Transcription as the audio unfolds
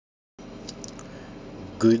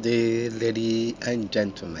Good day, ladies and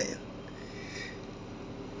gentlemen.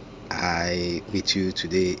 I meet you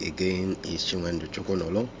today again is Chinwendu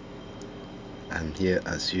Chokonolo. I'm here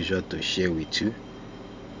as usual to share with you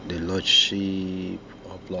the Lordship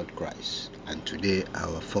of Lord Christ. And today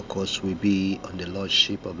our focus will be on the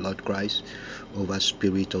Lordship of Lord Christ over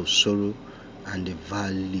spirit of sorrow and the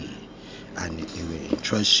valley. And it will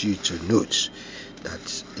interest you to note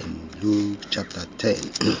that in Luke chapter 10,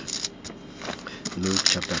 Luke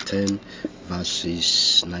chapter 10,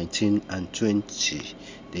 verses 19 and 20.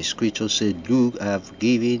 The scripture said, Look, I have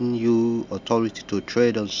given you authority to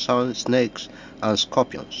tread on snakes and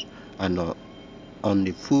scorpions, and on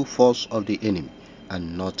the full force of the enemy,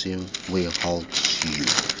 and nothing will halt you.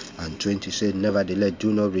 And 20 said, Nevertheless,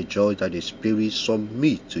 do not rejoice that the spirits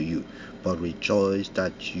submit to you, but rejoice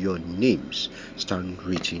that your names stand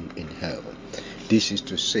written in heaven. This is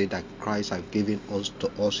to say that Christ has given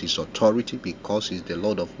us his authority because he's the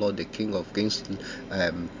Lord of Lords, the King of Kings.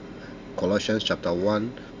 Colossians chapter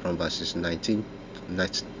 1 from verses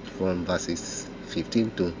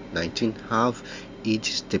 15 to 19 have it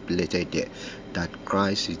stipulated there that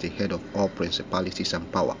Christ is the head of all principalities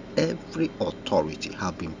and power. Every authority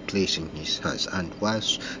have been placed in his hands, and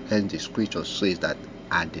whilst hence the scripture says that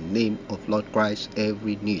at the name of Lord Christ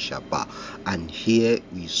every knee shall bow. And here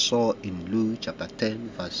we saw in Luke chapter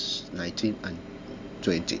 10 verse 19 and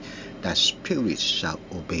 20 that spirits shall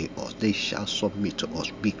obey us, they shall submit to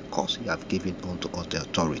us because he have given unto us the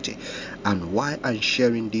authority. And why I'm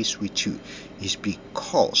sharing this with you is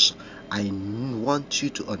because I want you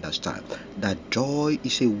to understand that joy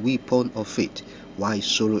is a weapon of faith, while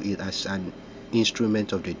sorrow is as an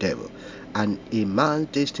instrument of the devil. And a man's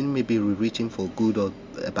destiny may be rewritten for good or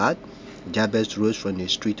bad. Jabez rose from the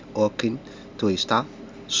street hawking to a star,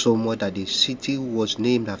 so much that the city was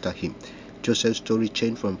named after him. Joseph's story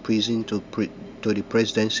changed from prison to the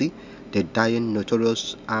presidency. The dying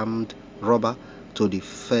notorious armed robber to the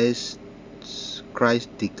first Christ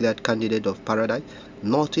declared candidate of paradise.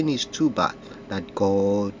 Nothing is too bad that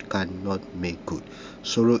God cannot make good.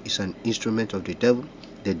 Sorrow is an instrument of the devil.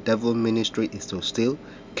 The devil's ministry is to steal,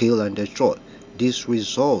 kill, and destroy. This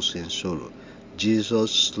results in sorrow.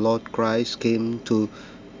 Jesus, Lord Christ, came to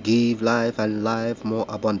give life and life more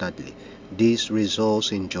abundantly. This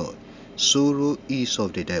results in joy. Sorrow is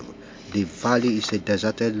of the devil. The valley is a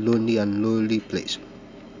deserted, lonely, and lonely place.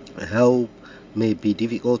 Help may be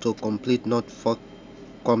difficult to complete, not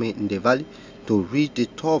forthcoming in the valley. To reach the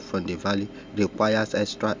top from the valley requires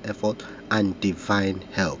extra effort and divine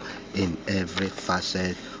help in every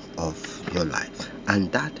facet of your life.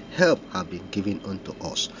 And that help have been given unto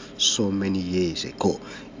us so many years ago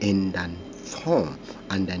in the form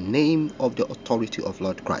and the name of the authority of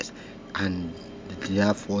Lord Christ. And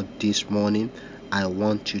therefore this morning I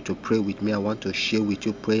want you to pray with me. I want to share with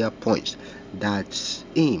you prayer points that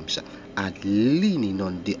aims at leaning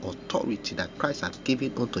on the authority that Christ has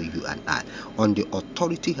given unto you and I, on the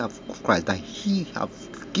authority of Christ that he has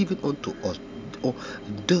given unto us,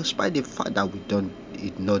 despite the fact that we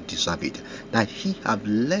did not deserve it, that he have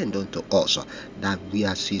lent unto us, that we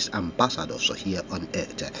are his ambassadors here on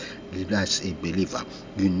earth. As a believer,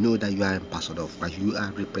 you know that you are ambassador of Christ, you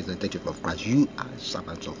are representative of Christ, you are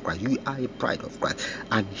servants of Christ, you are a bride of Christ,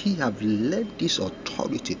 and he have lent this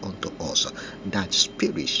authority unto us that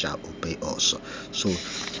spirit shall obey us. So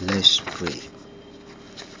let's pray.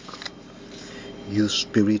 You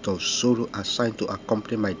spirit of sorrow assigned to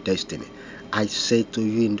accompany my destiny, I say to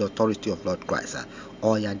you in the authority of Lord Christ,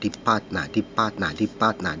 depart now, depart now,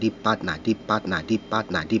 depart now, depart now, depart now,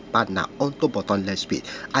 depart now, depart now unto bottomless pit.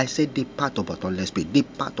 I say depart to bottomless pit,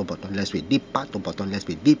 depart to bottomless pit, depart to bottomless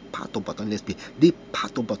pit, depart to bottomless pit,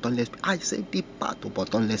 depart to bottomless pit. I say depart to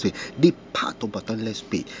bottomless pit, depart to bottomless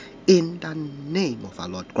pit. In the name of our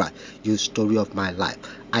Lord Christ, you story of my life,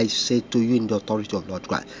 I say to you in the authority of Lord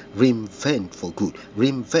Christ, reinvent for good,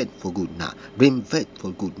 reinvent for good now, reinvent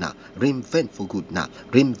for good now, reinvent for good now,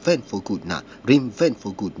 reinvent for good now, reinvent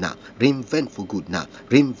for good now, reinvent for good now,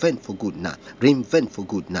 reinvent for good now, reinvent for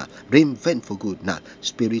good now, reinvent for good now.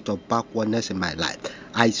 Spirit of backwardness in my life,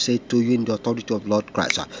 I say to you in the authority of Lord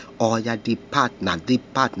Christ, depart now,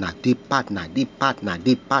 depart now, depart now, depart now,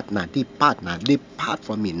 depart now, depart now, depart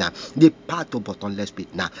from me now, depart to bottomless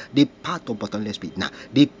pit now, depart to bottomless pit now,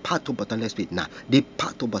 depart to bottomless pit now,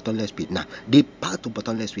 depart to bottomless pit now, depart to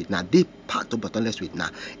bottomless pit now, depart to bottomless pit now.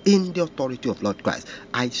 In the authority of Lord Christ,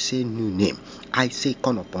 I say new name, I say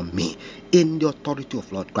come upon me. In the authority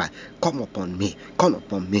of Lord Christ, come upon me, come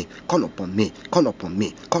upon me, come upon me, come upon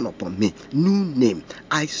me, come upon me. New name,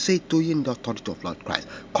 I say to you in the authority of Lord Christ,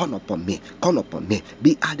 come upon me, come upon me,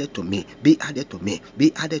 be added to me, be added to me,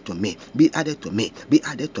 be added to me, be added to me, be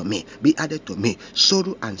added to me, be added to me.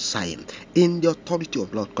 Sorrow and sighing, in the authority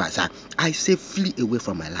of Lord Christ, I say flee away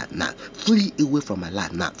from my life now, flee away from my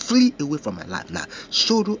life now, flee away from my life now.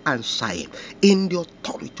 Sorrow and sighing, in the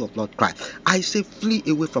authority of Lord Christ, I say flee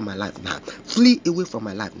away from my life now, flee away from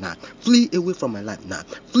my life now, flee away from my life now,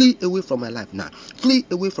 flee away from my life now, flee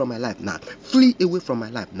away from my life now, flee away from my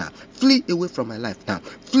life now, flee away from my life now,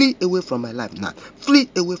 flee away from my life now, flee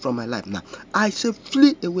away from my life now. I say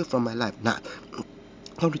flee away from my life now.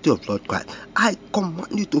 Authority of Lord Christ, I command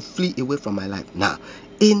you to flee away from my life now.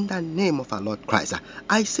 In the name of our Lord Christ,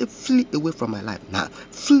 I say flee away from my life now.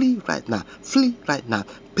 Flee right now. Flee right now.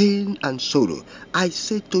 Pain and sorrow, I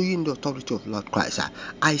say to you in the authority of Lord Christ,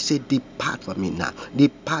 I say depart from me now.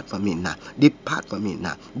 Depart from me now. Depart from me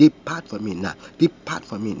now. Depart from me now. Depart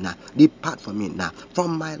from me now. Depart from me now.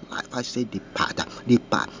 From my life, I say depart.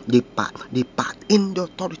 Depart. Depart. Depart. In the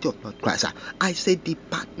authority of Lord Christ, I say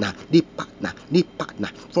depart now. Depart now. Depart now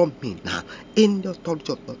from me now. In the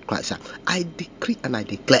authority of Lord Christ, I decree and I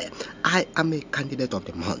declare, I am a candidate of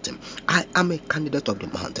the mountain. I am a candidate of the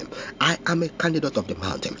mountain. I am a candidate of the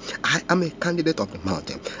mountain. I am a candidate of the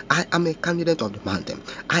mountain. I am a candidate of the mountain.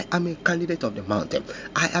 I am a candidate of the mountain.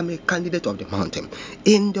 I am a candidate of the mountain.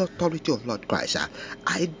 In the authority of Lord Christ,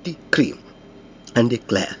 I decree and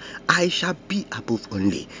declare, I shall be above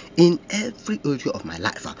only in every area of my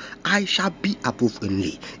life. I shall be above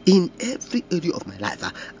only in every area of my life.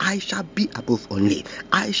 I shall be above only.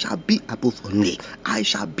 I shall be above only. I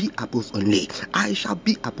shall be above only. I shall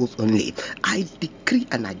be above only. I decree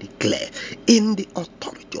and I declare in the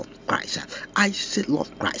authority of Christ. I say, Lord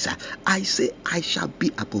Christ, I say I shall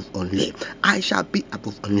be above only. I shall be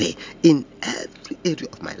above only in every area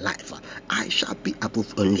of my life. I shall be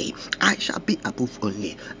above only. I shall be above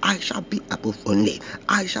only. I shall be above only.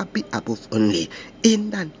 I shall be above only. In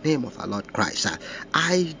the name of our Lord Christ,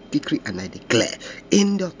 I decree and I declare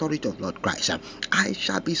in the authority of Lord Christ, I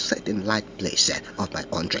shall be set in the light place of my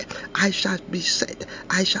country. I shall be set.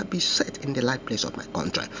 I shall be set in the light place of my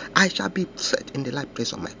country. I shall be set in the light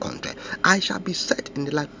place of my country. I shall be set in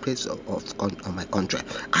the light place of my country.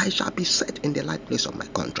 I shall be set in the light place of my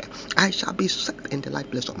country. I shall be set in the light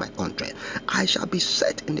place of my country. I shall be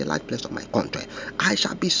set in the light place of my country. I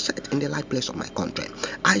shall be set in the light place of my country.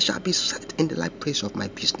 I shall be set in the light place of my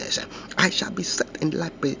business. I shall be set in the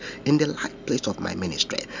light place of my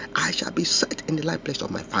ministry. I shall be set in the light place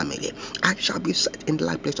of my family. I shall be set in the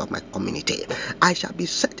light place of my community. I shall be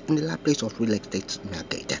set in the light place of real estate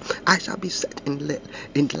market. I shall be set in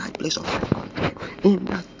the light place of my country. In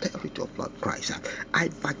that territory of Lord Christ, I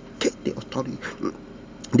vacate the authority,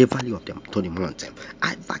 the valley of them to the mountain.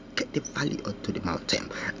 I vacate the valley to the mountain.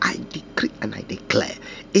 I decree and I declare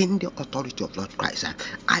in the authority of Lord Christ,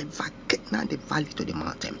 I vacate now the valley to the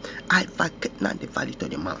mountain. I vacate now the valley to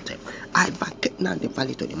the mountain. I vacate now the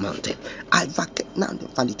valley to the mountain. I vacate now the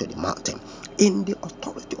valley to the mountain. In the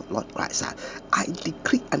authority of Lord Christ, I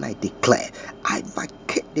decree and I declare, I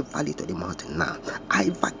vacate the valley to the mountain now. I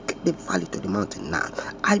vacate the valley to the mountain now.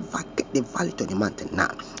 I vacate the valley to the mountain now.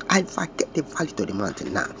 I vacate the valley to the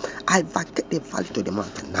mountain now. I vacate the valley to the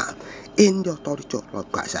mountain now. In the authority of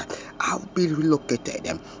Lord Christ, I'll be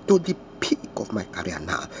relocated to the peak of my career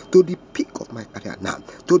now. To the peak of my career now.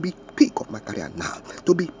 To the peak of my career now.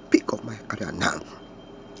 To the peak of my career now.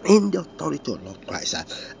 In the authority of Lord Christ,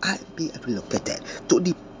 I be relocated to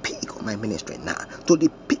the peak of my ministry now, to the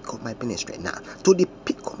peak of my ministry now, to the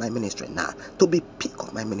peak of my ministry now, to the peak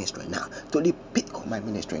of my ministry now, to the peak of my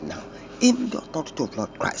ministry now. In the authority of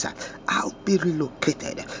Lord Christ, I'll be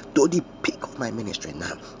relocated to the peak of my ministry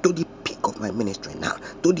now, to the peak of my ministry now,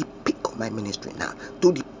 to the peak of my ministry now,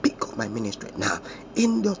 to the peak of my ministry now.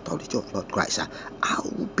 In the authority of Lord Christ, I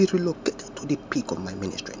will be relocated to the peak of my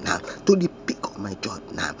ministry now, to the peak of my job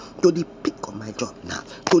now, to the peak of my job now,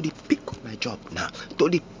 to the peak of my job now, to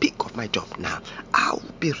the peak of my job now. I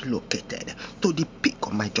will be relocated to the peak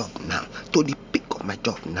of my job now, to the peak of my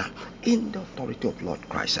job now. In the authority of Lord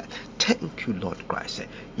Christ, thank you, Lord Christ.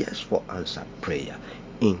 Yes, for answered prayer.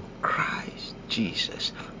 In Christ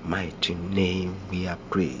Jesus' mighty name we are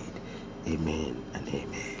prayed. Amen and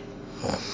amen.